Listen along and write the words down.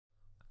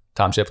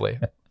Tom Shipley.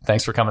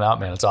 Thanks for coming out,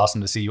 man. It's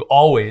awesome to see you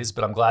always,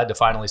 but I'm glad to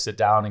finally sit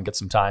down and get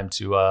some time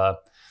to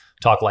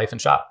talk life and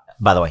shop.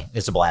 By the way,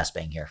 it's a blast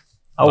being here.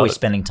 Always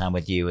spending time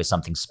with you is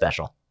something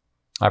special.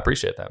 I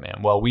appreciate that,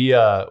 man. Well, we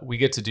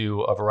get to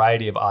do a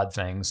variety of odd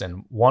things,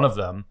 and one of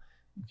them,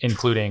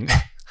 including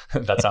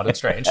that sounded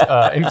strange,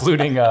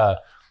 including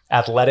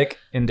athletic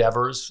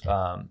endeavors,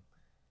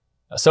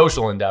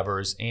 social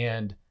endeavors,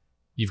 and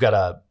you've got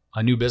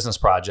a new business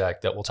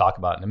project that we'll talk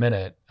about in a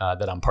minute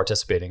that I'm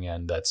participating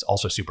in that's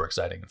also super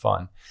exciting and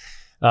fun.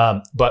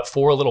 But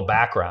for a little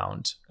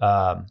background,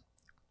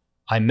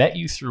 I met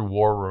you through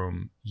War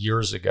Room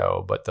years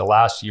ago, but the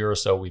last year or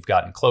so we've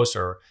gotten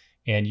closer.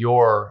 And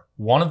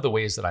one of the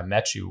ways that I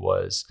met you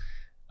was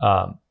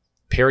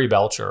Perry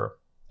Belcher.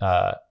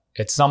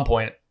 At some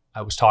point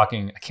I was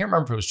talking, I can't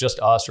remember if it was just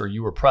us or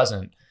you were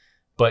present,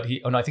 but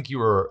I think you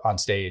were on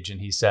stage, and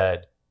he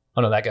said,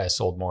 "Oh no, that guy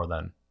sold more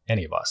than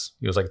any of us."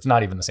 He was like, "It's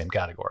not even the same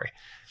category."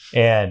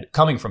 And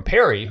coming from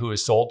Perry, who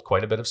has sold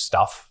quite a bit of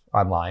stuff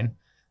online,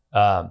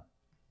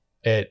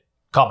 it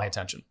caught my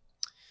attention.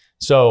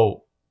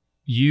 So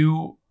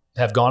you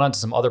have gone on to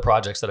some other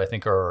projects that I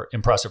think are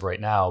impressive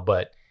right now,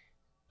 but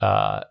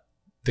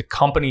the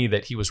company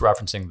that he was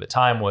referencing at the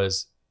time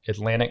was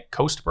Atlantic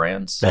Coast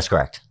Brands. That's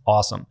correct.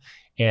 Awesome.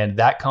 And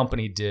that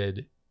company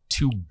did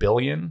 $2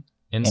 billion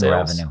in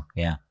sales. Revenue.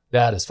 Yeah.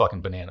 That is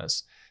fucking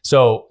bananas.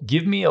 So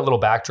give me a little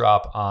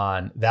backdrop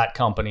on that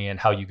company and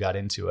how you got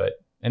into it,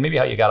 and maybe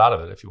how you got out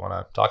of it, if you want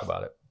to talk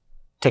about it.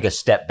 Take a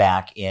step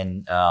back.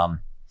 In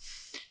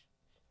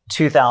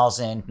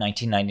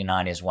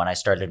 1999 is when I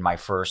started my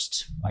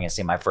first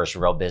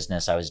real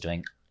business. I was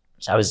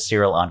a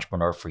serial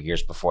entrepreneur for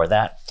years before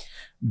that,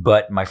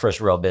 but my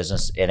first real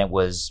business, and it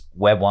was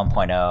Web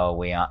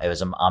 1.0. It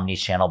was an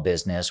omnichannel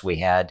business. We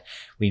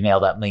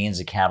mailed out millions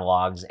of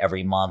catalogs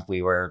every month.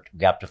 We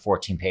got up to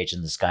 14 pages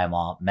in the Sky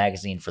Mall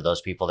magazine, for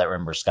those people that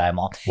remember Sky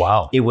Mall.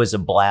 Wow. It was a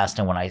blast.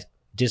 And when I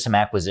did some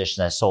acquisitions,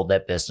 I sold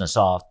that business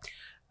off.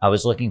 I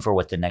was looking for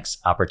what the next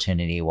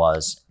opportunity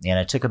was. And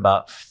it took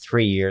about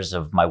 3 years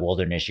of my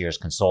wilderness years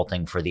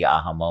consulting for the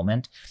aha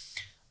moment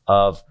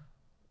of,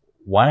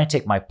 why don't I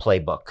take my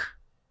playbook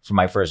for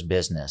my first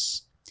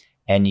business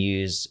and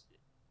use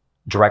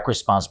direct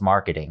response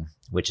marketing,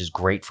 which is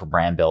great for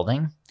brand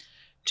building,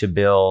 to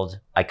build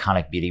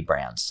iconic beauty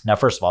brands. Now,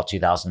 first of all,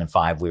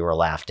 2005, we were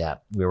laughed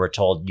at. We were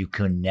told you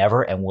can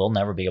never and will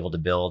never be able to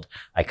build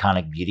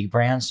iconic beauty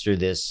brands through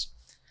this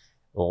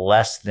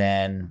less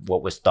than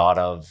what was thought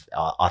of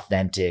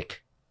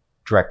authentic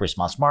direct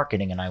response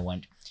marketing. And I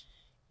went,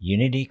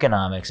 unit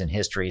economics and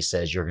history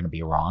says you're going to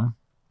be wrong.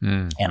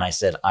 And I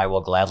said, I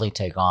will gladly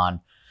take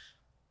on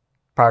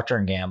Procter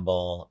 &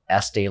 Gamble,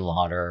 Estee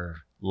Lauder,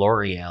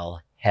 L'Oreal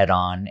head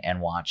on and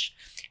watch.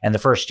 And the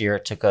first year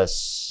it took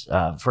us,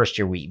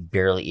 we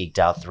barely eked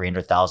out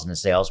 300,000 in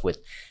sales with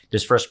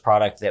this first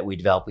product that we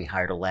developed. We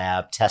hired a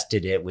lab,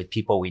 tested it with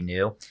people we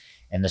knew,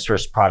 and this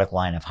first product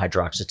line of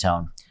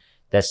hydroxytone.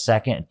 That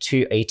second,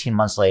 18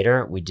 months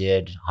later, we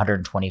did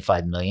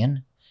 125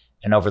 million.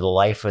 And over the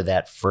life of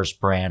that first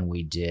brand,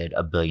 we did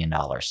 $1 billion.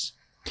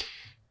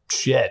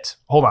 Shit.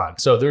 Hold on.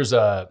 So there's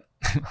I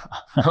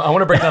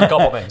want to break down a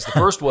couple things. The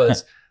first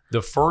was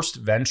the first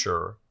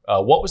venture.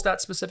 What was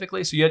that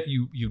specifically? So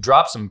you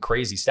dropped some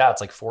crazy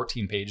stats, like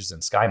 14 pages in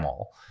Sky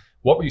Mall.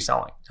 What were you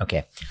selling?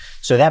 Okay.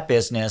 So that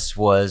business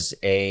was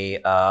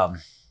I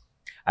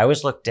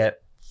always looked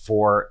at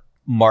for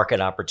market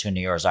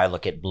opportunity, or as I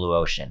look at blue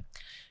ocean.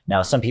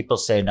 Now, some people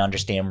say to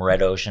understand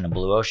red ocean and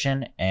blue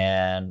ocean,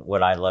 and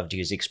what I love to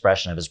use the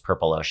expression of is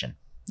purple ocean.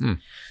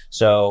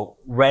 So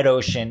red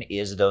ocean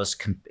is those,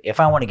 if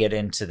I want to get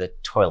into the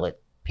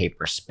toilet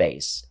paper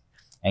space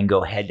and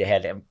go head to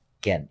head,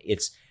 again,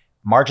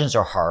 margins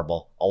are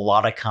horrible, a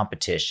lot of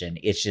competition.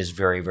 It's just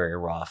very, very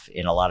rough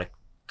in a lot of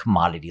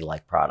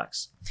commodity-like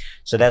products.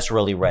 So that's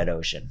really red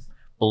ocean.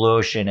 Blue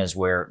ocean is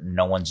where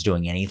no one's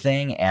doing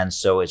anything, and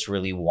so it's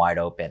really wide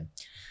open.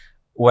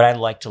 What I'd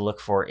like to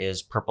look for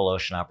is purple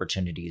ocean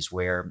opportunities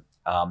where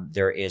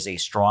there is a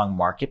strong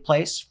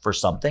marketplace for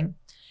something,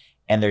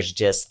 and there's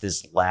just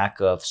this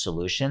lack of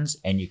solutions,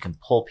 and you can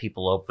pull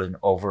people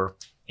over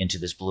into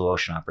this blue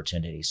ocean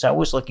opportunity. So I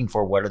was looking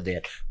for what are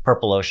the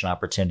purple ocean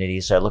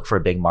opportunities. So I look for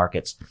big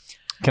markets.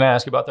 Can I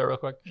ask you about that real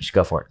quick? Just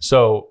go for it.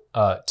 So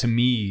to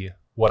me,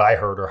 what I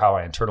heard or how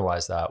I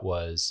internalized that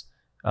was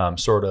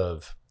sort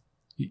of,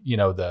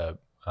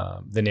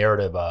 the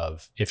narrative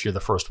of if you're the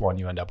first one,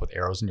 you end up with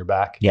arrows in your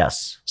back.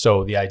 Yes.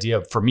 So the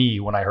idea for me,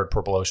 when I heard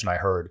purple ocean, I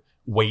heard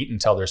wait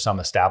until there's some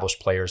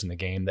established players in the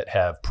game that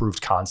have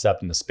proved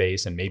concept in the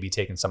space and maybe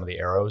taken some of the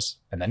arrows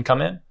and then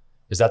come in.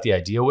 Is that the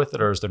idea with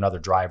it, or is there another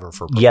driver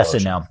for purple Yes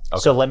ocean? and no.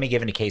 Okay. So let me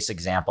give you a case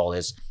example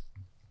is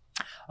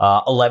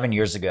 11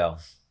 years ago,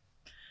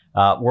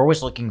 we're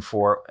always looking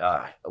for,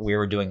 we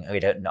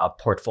had a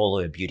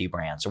portfolio of beauty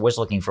brands. So we're always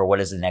looking for what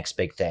is the next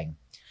big thing.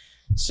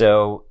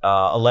 So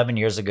 11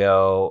 years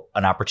ago,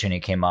 an opportunity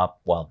came up.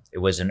 Well,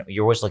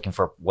 you're always looking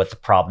for what the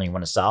problem you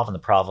want to solve. And the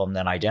problem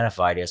then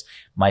identified is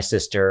my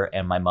sister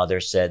and my mother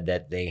said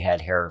that they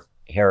had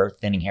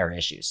thinning hair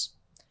issues.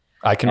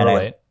 I can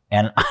relate.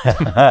 And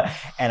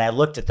and I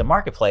looked at the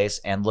marketplace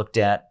and looked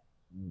at,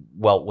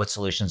 well, what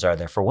solutions are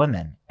there for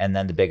women? And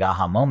then the big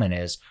aha moment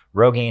is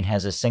Rogaine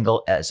has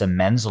as a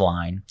men's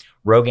line,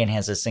 Rogaine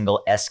has a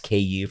single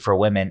SKU for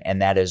women,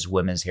 and that is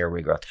women's hair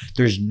regrowth.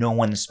 There's no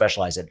one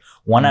specialized in it.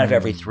 One out of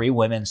every 3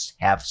 women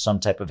have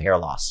some type of hair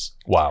loss.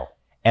 Wow.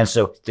 And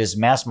so this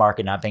mass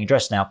market not being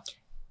addressed. Now,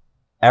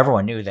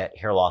 everyone knew that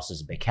hair loss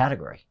is a big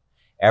category.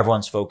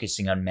 Everyone's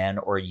focusing on men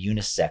or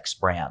unisex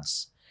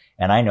brands.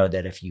 And I know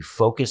that if you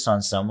focus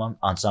on some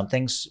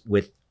things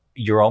with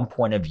your own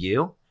point of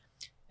view,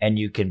 and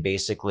you can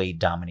basically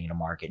dominate a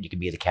market. You can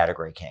be the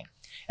category king.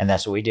 And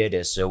that's what we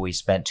did so we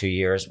spent 2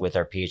 years with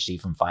our PhD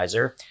from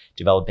Pfizer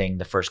developing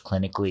the first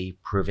clinically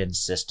proven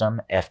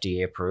system,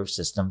 FDA approved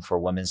system for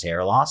women's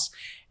hair loss.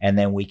 And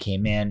then we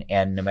came in,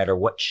 and no matter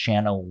what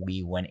channel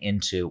we went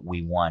into,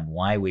 we won.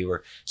 Why? We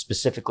were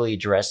specifically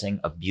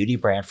addressing a beauty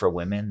brand for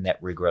women that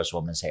regrows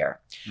women's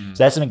hair.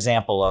 So that's an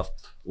example of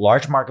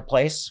large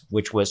marketplace,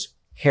 which was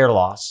hair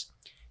loss,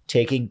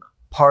 taking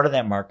part of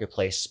that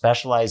marketplace,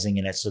 specializing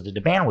in it. So the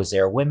demand was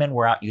there. Women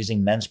were out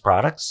using men's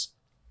products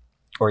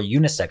or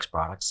unisex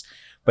products,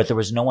 but there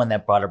was no one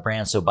that brought a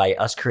brand. So by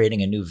us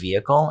creating a new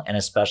vehicle and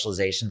a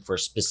specialization for a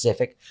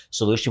specific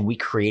solution, we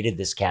created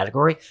this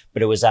category,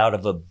 but it was out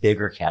of a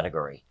bigger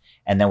category.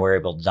 And then we're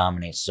able to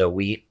dominate. So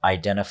we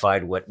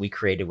identified we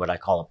created what I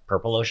call a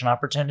purple ocean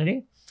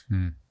opportunity.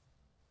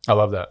 I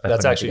love that.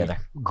 That's actually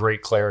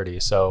great clarity.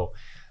 So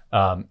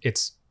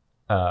it's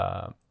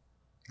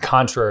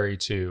contrary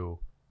to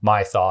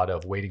my thought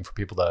of waiting for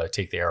people to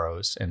take the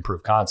arrows and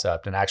prove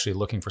concept, and actually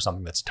looking for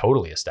something that's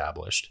totally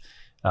established,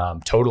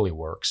 totally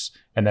works,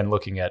 and then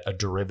looking at a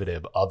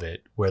derivative of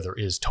it where there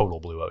is total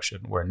blue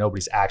ocean, where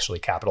nobody's actually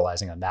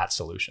capitalizing on that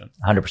solution.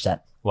 100%.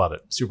 Love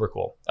it. Super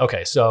cool.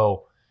 Okay.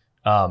 So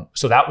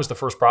that was the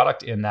first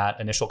product in that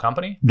initial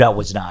company? No, it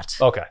was not.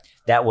 Okay.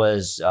 That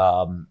was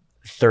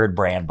third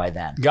brand by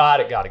then. Got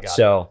it.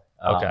 So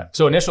okay.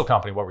 So initial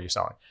company, what were you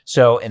selling?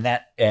 So and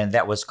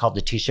that was called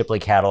the T Shipley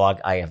catalog.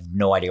 I have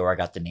no idea where I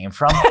got the name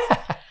from.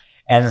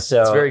 And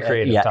so it's very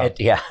creative.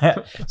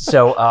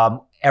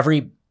 So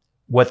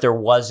there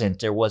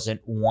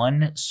wasn't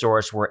one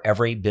source where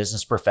every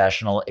business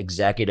professional,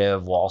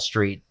 executive, Wall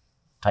Street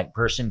type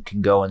person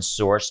can go and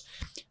source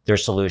their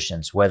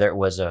solutions, whether it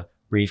was a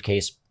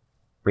briefcase,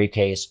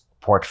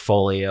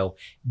 portfolio,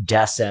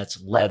 desk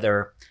sets,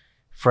 leather,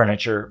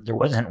 furniture. There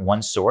wasn't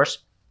one source.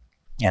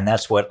 And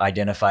that's what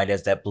identified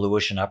as that blue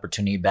ocean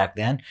opportunity back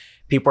then.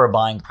 People are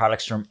buying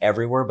products from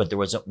everywhere, but there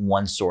wasn't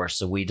one source.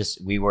 So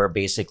we were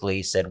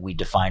basically said we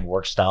defined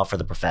work style for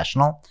the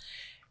professional.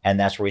 And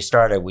that's where we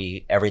started.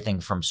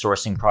 Everything from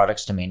sourcing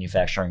products to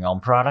manufacturing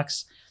own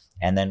products.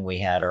 And then we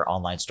had our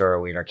online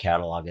store, we had our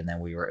catalog, and then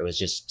it was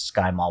just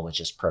SkyMall was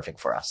just perfect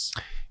for us.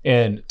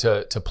 And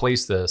to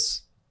place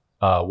this,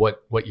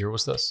 what year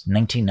was this?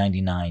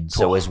 1999.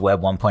 So it was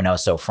Web 1.0.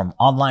 So from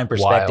online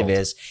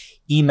perspective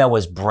email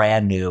was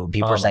brand new.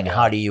 People were saying,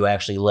 how do you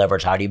actually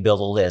leverage? How do you build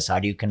a list? How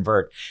do you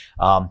convert?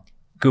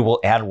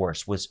 Google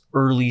AdWords was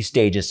early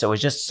stages. So it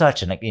was just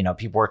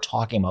people were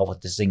talking about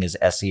what this thing is,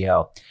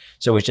 SEO.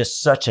 So it was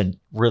just such a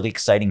really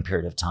exciting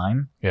period of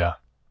time. Yeah.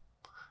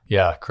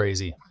 Yeah.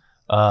 Crazy.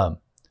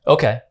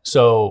 Okay.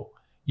 So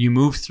you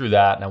moved through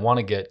that, and I want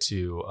to get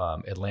to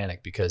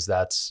Atlantic because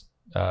that's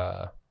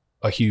a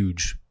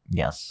huge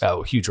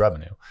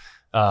revenue.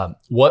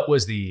 What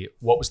was the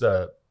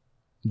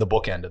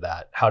bookend of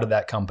that? Where did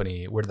that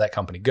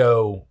company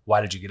go? Why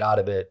did you get out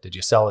of it? Did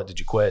you sell it? Did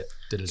you quit?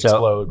 Did it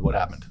explode? What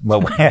happened?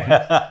 Well,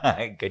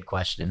 good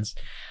questions.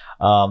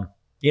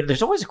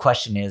 There's always a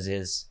question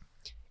is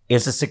the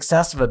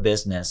success of a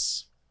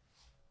business,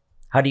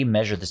 how do you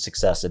measure the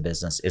success of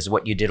business? Is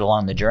what you did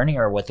along the journey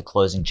or what the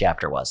closing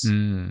chapter was?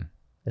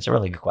 It's a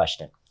really good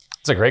question.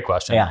 It's a great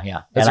question.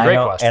 Yeah. It's a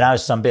great question. And I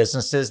was some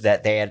businesses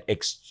that they had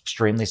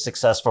extremely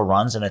successful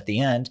runs, and at the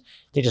end,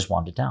 they just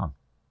wound it down.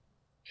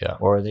 Yeah.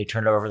 Or they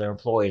turned over their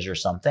employees or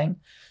something.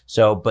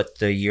 So, but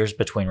the years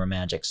between were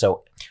magic.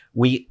 So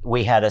we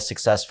had a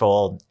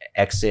successful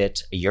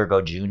exit a year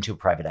ago, June, to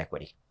private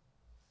equity.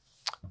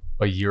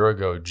 A year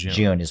ago, June?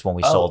 June is when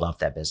we sold off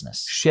that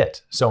business.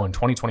 Shit. So in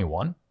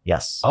 2021?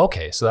 Yes.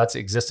 Okay. So that's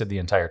existed the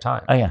entire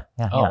time. Oh, yeah.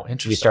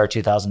 Interesting. We started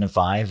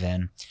 2005,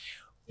 and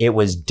it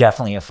was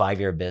definitely a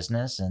 5-year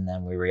business. And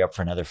then we were up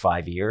for another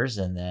 5 years.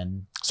 And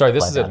then. Sorry,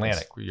 this is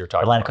Atlantic you're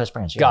talking Atlantic about. Coast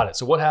Branch. Yeah. Got it.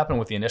 So what happened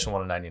with the initial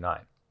one in 99?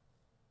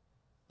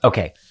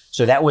 Okay.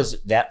 So that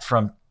was that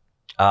from,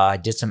 I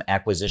did some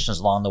acquisitions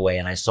along the way,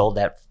 and I sold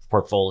that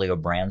portfolio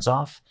of brands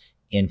off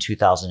in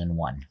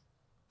 2001.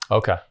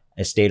 Okay.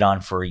 I stayed on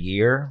for a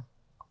year.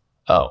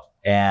 Oh.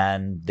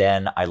 And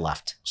then I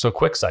left. So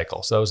quick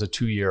cycle. So that was a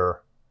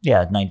 2-year.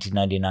 Yeah,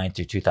 1999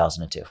 through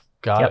 2002.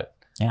 Got it.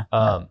 Yeah.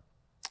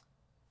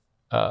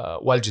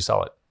 Why did you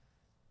sell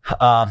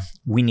it?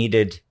 We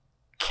needed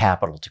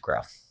capital to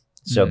grow.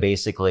 So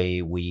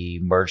basically,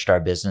 we merged our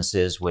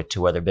businesses with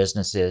 2 other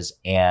businesses,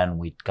 and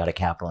we got a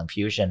capital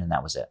infusion, and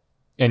that was it.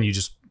 And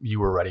you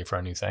were ready for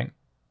a new thing?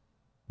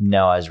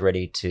 No, I was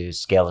ready to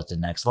scale it to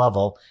the next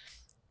level.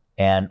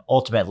 And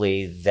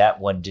ultimately,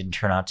 that one didn't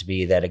turn out to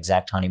be that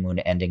exact honeymoon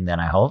ending than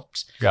I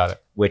hoped. Got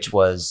it. Which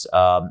was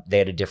they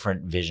had a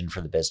different vision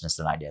for the business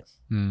than I did.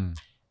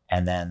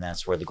 And then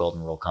that's where the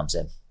golden rule comes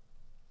in.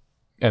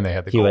 And they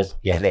had the gold.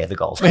 They had the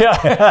gold. Yeah.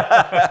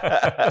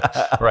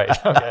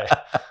 Right. Okay.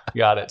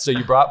 Got it. So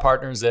you brought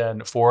partners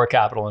in for a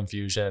capital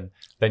infusion.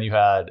 Then you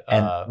had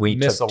and we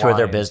took two of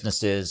their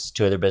businesses.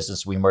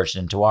 We merged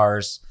into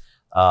ours.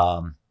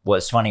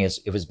 What's funny is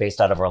it was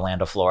based out of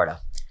Orlando, Florida.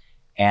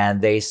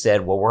 And they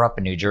said, well, we're up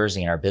in New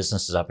Jersey and our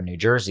business is up in New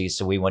Jersey.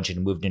 So we want you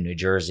to move to New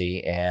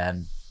Jersey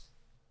and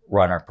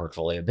run our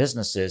portfolio of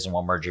businesses and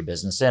we'll merge your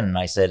business in. And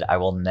I said, I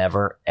will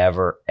never,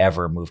 ever,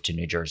 ever move to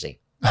New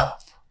Jersey.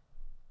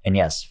 And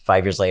yes,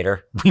 5 years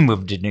later, we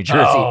moved to New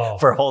Jersey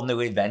for a whole new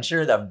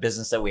adventure, the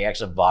business that we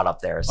actually bought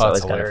up there. So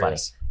it's kind of funny.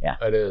 Yeah.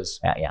 It is.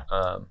 Yeah.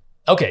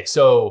 Okay.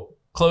 So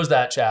close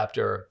that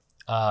chapter.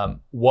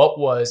 What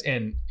was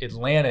in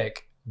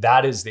Atlantic?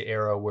 That is the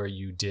era where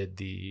you did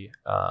the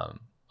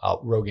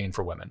Rogaine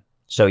for women.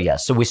 So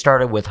yes. So we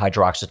started with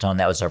hydroxytone.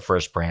 That was our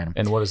first brand.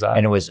 And what is that?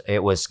 And it was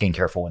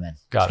skincare for women.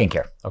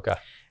 Skincare. Okay.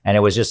 And it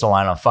was just a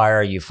line on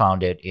fire. You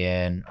found it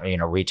in,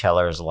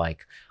 retailers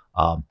like,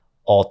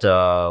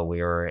 Ulta. We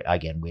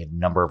had a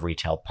number of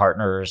retail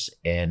partners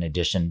in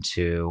addition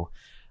to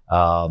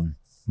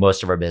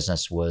most of our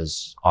business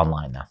was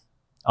online though.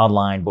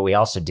 But we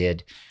also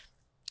did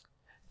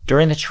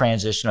during the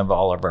transition of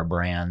all of our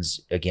brands,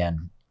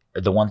 again,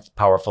 the one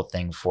powerful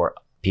thing for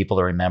people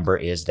to remember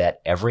is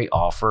that every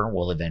offer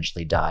will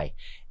eventually die.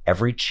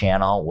 Every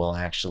channel will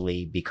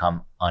actually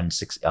become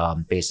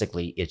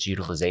basically its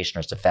utilization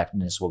or its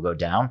effectiveness will go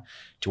down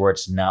to where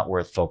it's not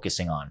worth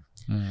focusing on.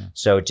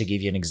 So to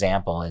give you an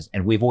example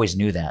and we've always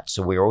knew that.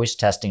 So we were always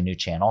testing new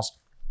channels.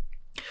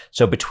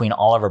 So between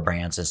all of our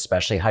brands,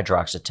 especially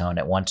hydroxytone,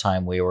 at one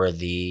time we were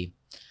the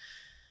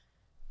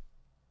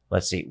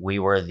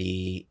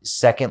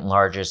second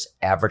largest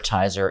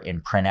advertiser in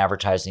print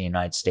advertising in the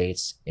United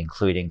States,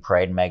 including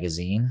Pride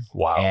magazine.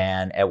 Wow.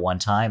 And at one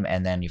time,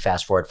 and then you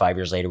fast forward 5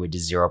 years later, we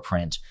did zero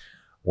print.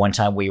 One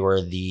time we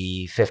were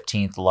the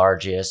 15th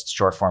largest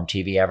short form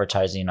TV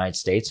advertiser in the United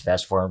States.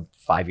 Fast forward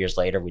 5 years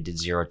later, we did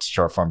zero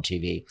short form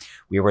TV.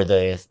 We were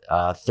the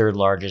third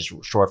largest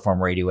short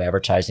form radio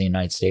advertiser in the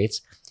United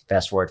States.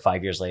 Fast forward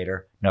 5 years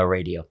later, no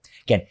radio.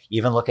 Again,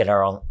 even look at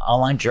our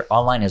online.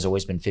 Online has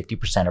always been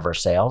 50% of our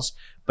sales,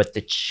 but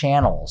the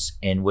channels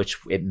in which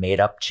it made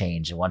up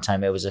changed. And one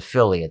time it was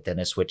affiliate, then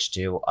it switched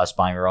to us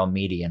buying our own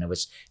media, and it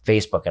was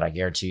Facebook. And I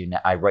guarantee you,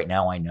 right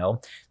now I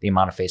know the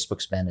amount of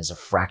Facebook spend is a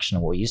fraction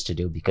of what we used to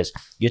do because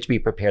you have to be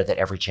prepared that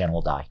every channel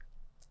will die.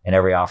 And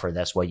every offer,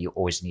 that's why you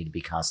always need to be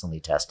constantly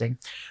testing.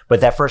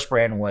 But that first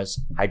brand was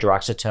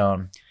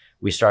hydroxytone.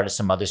 We started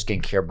some other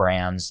skincare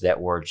brands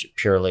that were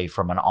purely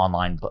from an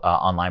online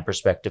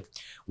perspective.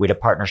 We had a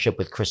partnership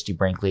with Christy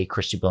Brinkley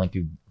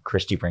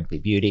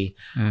Beauty.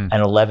 And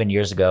 11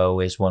 years ago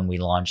is when we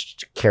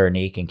launched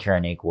Keranique, and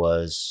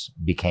Keranique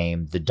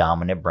became the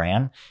dominant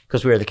brand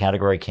because we were the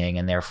category king,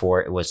 and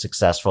therefore it was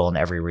successful in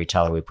every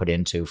retailer we put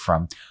into,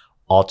 from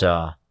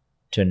Ulta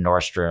to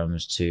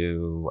Nordstrom's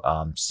to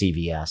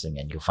CVS,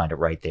 and you'll find it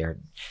right there.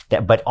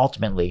 But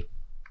ultimately,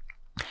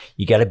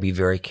 you got to be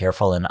very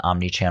careful in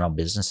omnichannel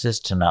businesses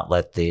to not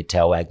let the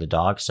tail wag the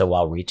dog. So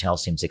while retail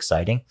seems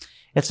exciting,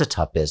 it's a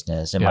tough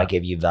business. It might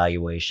give you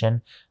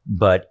valuation,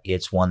 but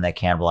it's one that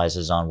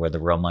cannibalizes on where the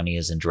real money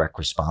is in direct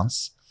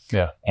response.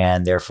 Yeah.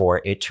 And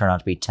therefore, it turned out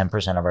to be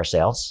 10% of our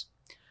sales.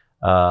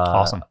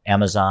 Awesome.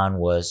 Amazon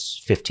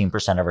was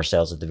 15% of our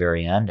sales at the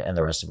very end, and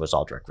the rest of it was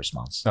all direct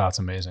response. Oh, that's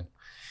amazing.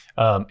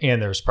 And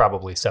there's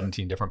probably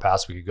 17 different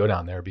paths we could go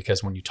down there,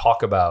 because when you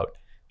talk about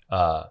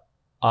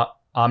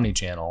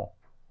omnichannel,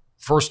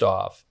 first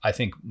off, I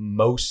think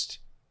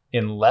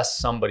unless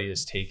somebody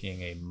is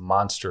taking a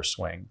monster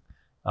swing,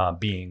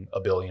 being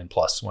 $1 billion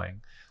plus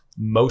swing,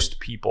 most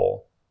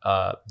people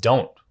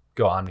don't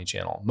go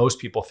omnichannel. Most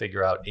people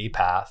figure out a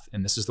path,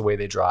 and this is the way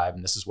they drive,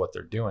 and this is what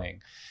they're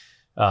doing.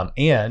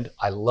 And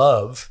I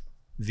love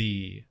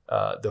the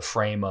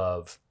frame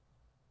of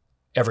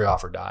every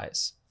offer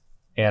dies.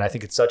 And I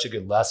think it's such a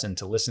good lesson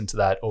to listen to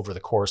that over the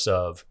course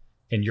of,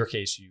 in your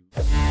case, you